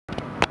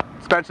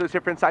Spencer is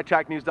here for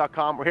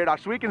InsideTrackNews.com. We're here at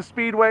Ohsweken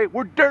Speedway.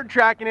 We're dirt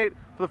tracking it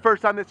for the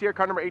first time this year.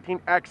 Car number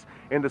 18X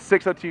in the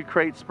 602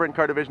 crate sprint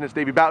car division is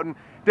Davey Boughton.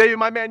 Davey,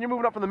 my man, you're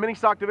moving up from the mini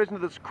stock division to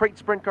this crate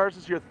sprint cars.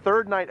 This is your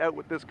third night out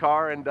with this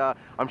car, and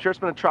I'm sure it's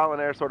been a trial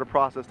and error sort of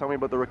process. Tell me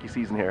about the rookie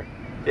season here.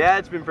 Yeah,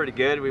 it's been pretty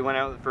good. We went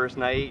out the first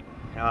night.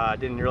 We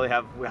had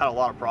a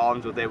lot of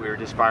problems with it. We were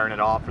just firing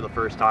it off for the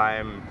first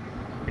time.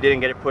 We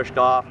didn't get it pushed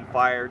off and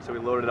fired, so we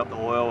loaded up the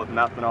oil with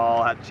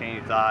methanol, had to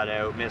change that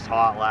out, missed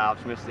hot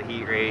laps, missed the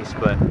heat race,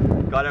 but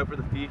got out for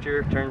the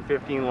feature, turned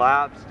 15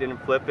 laps, didn't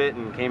flip it,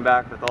 and came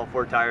back with all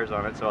 4 tires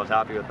on it, so I was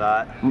happy with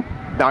that.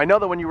 Now I know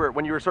that when you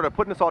were sort of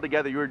putting this all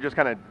together, you were just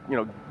kind of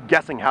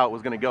guessing how it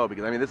was going to go,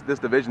 because I mean this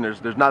division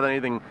there's not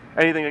anything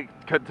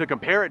to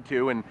compare it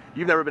to, and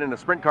you've never been in a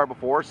sprint car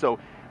before, so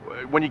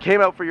when you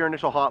came out for your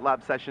initial hot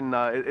lap session,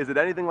 is it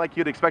anything like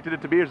you'd expected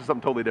it to be, or is it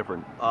something totally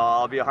different?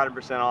 I'll be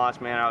 100%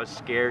 honest, man. I was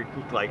scared,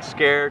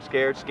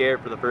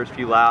 scared for the first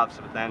few laps,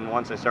 but then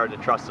once I started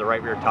to trust the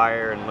right rear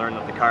tire and learn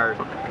that the car's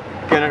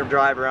gonna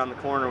drive around the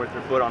corner with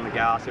your foot on the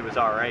gas, it was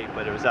all right.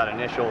 But it was that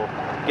initial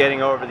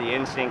getting over the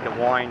instinct of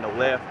wanting to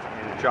lift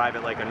and drive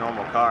it like a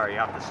normal car. You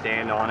have to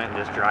stand on it and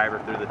just drive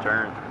her through the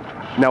turn.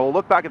 Now we'll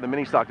look back at the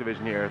mini stock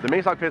division here. The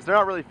mini stock pits, they're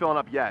not really filling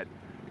up yet,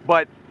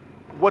 but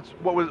what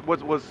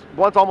was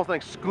once almost an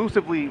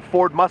exclusively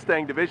Ford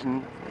Mustang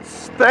division,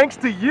 thanks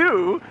to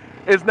you,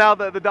 is now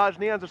the Dodge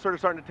Neons are sort of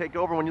starting to take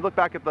over. When you look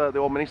back at the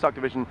old mini stock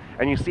division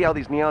and you see how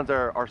these Neons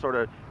are sort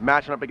of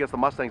matching up against the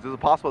Mustangs, is it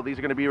possible these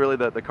are going to be really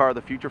the car of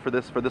the future for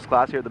this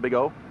class here at the Big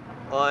O?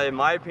 In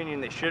my opinion,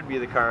 they should be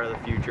the car of the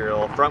future.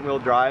 Front wheel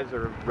drives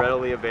are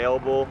readily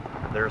available.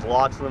 There's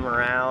lots of them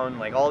around.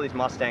 Like all these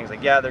Mustangs,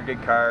 like yeah, they're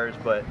good cars,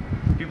 but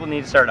people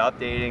need to start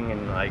updating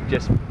and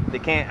they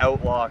can't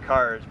outlaw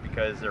cars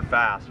because they're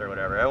fast or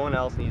whatever. Everyone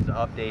else needs to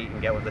update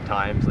and get with the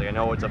times. Like I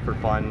know it's a for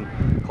fun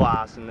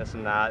class and this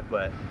and that,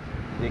 but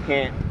you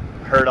can't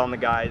hurt on the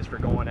guys for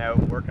going out,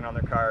 working on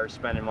their cars,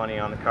 spending money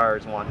on the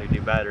cars, wanting to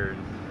do better.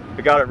 And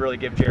we got to really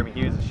give Jeremy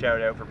Hughes a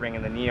shout out for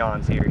bringing the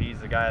Neons here.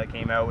 He's the guy that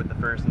came out with the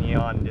first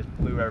Neon and just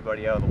blew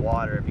everybody out of the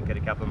water. If he could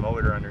have kept a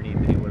motor underneath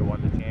it, he would have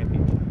won the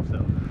championship.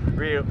 So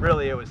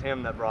really it was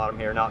him that brought him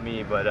here, not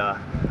me, but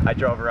I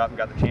drove her up and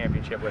got the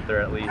championship with her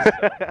at least. So.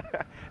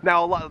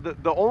 Now,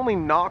 the only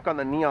knock on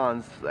the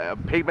Neons,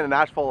 pavement and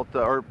asphalt,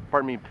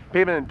 pavement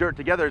and dirt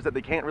together, is that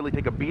they can't really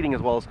take a beating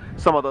as well as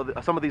some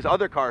of these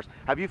other cars.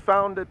 Have you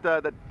found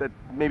that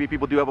maybe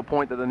people do have a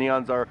point that the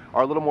Neons are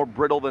a little more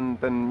brittle than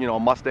a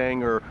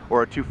Mustang or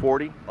a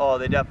 240? Oh,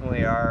 they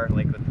definitely are.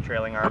 Like with the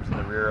trailing arms in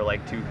the rear,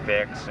 like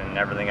toothpicks and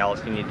everything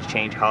else, you need to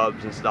change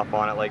hubs and stuff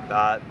on it like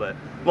that. But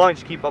as long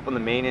as you keep up on the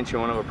maintenance, you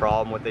won't have a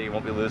problem with it. You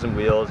won't be losing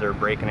wheels or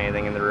breaking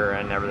anything in the rear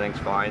end. Everything's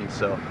fine.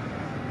 So.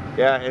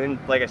 Yeah, and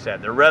like I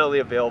said, they're readily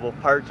available.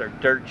 Parts are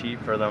dirt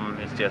cheap for them.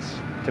 It's just,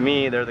 to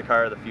me, they're the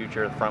car of the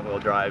future, the front wheel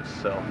drives.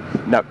 So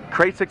now,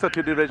 crate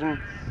 602 division,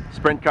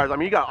 sprint cars. I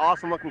mean, you got an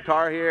awesome looking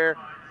car here.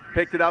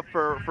 Picked it up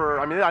for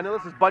I mean, I know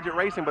this is budget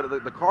racing, but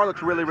the car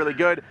looks really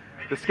good.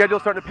 The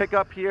schedule's starting to pick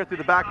up here through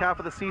the back half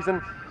of the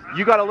season.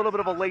 You got a little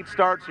bit of a late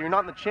start, so you're not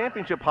in the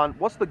championship hunt.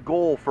 What's the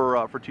goal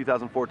for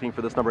 2014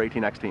 for this number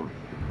 18X team?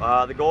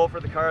 The goal for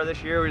the car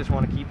this year, we just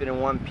want to keep it in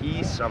one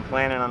piece. I'm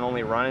planning on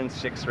only running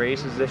 6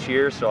 races this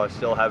year, so I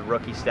still have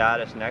rookie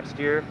status next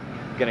year.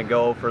 Gonna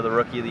go for the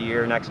rookie of the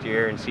year next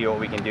year and see what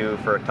we can do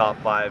for a top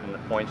 5 in the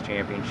points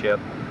championship.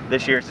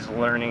 This year it's just a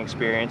learning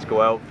experience.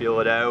 Go out, feel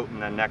it out, and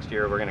then next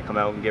year we're gonna come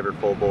out and give her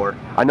full bore.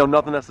 I know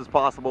nothing else is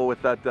possible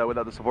without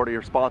the support of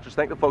your sponsors.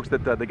 Thank the folks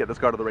that they get this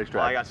car to the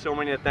racetrack. Well, I got so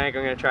many to thank.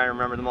 I'm gonna try and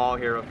remember them all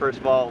here. But first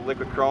of all,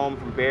 Liquid Chrome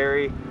from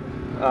Barrie,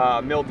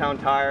 Milltown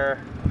Tire,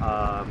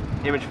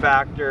 Image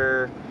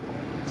Factor,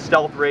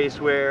 Stealth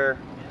Racewear,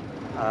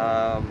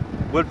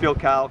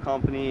 Woodfield Cattle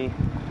Company,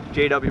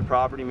 JW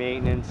Property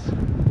Maintenance,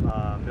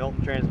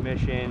 Milton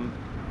Transmission,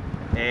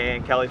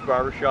 and Kelly's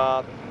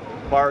Barbershop,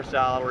 Bar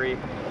Salary,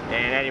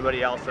 and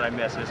anybody else that I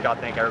missed. I just got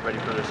to thank everybody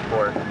for their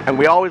support. And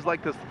we always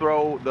like to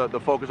throw the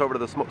focus over to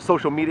the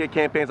social media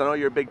campaigns. I know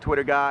you're a big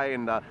Twitter guy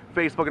and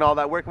Facebook and all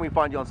that. Where can we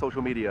find you on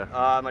social media?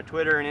 My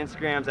Twitter and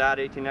Instagram's at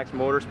 18X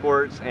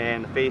Motorsports,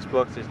 and the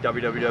Facebook's is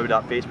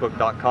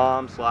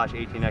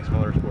www.facebook.com/18X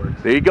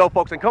Motorsports. There you go,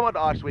 folks. And come on to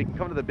Ohsweken,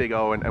 come to the Big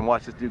O and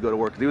watch this dude go to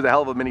work. He was a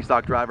hell of a mini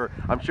stock driver.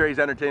 I'm sure he's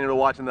entertaining to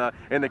watch in the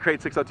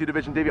crate 602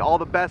 division. Davey, all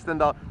the best,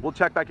 and we'll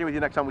check back in with you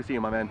next time we see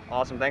you, my man.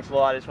 Awesome. Thanks a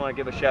lot. I just want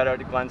to give a shout out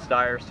to Glenn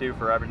Stiers too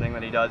for everything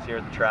that he does here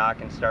at the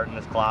track and starting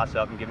this class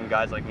up and giving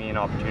guys like me an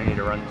opportunity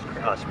to run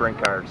sprint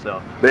cars.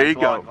 So there you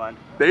go.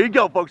 There you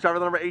go, folks. Driver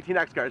the number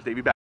 18X cars,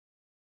 Davey Boughton.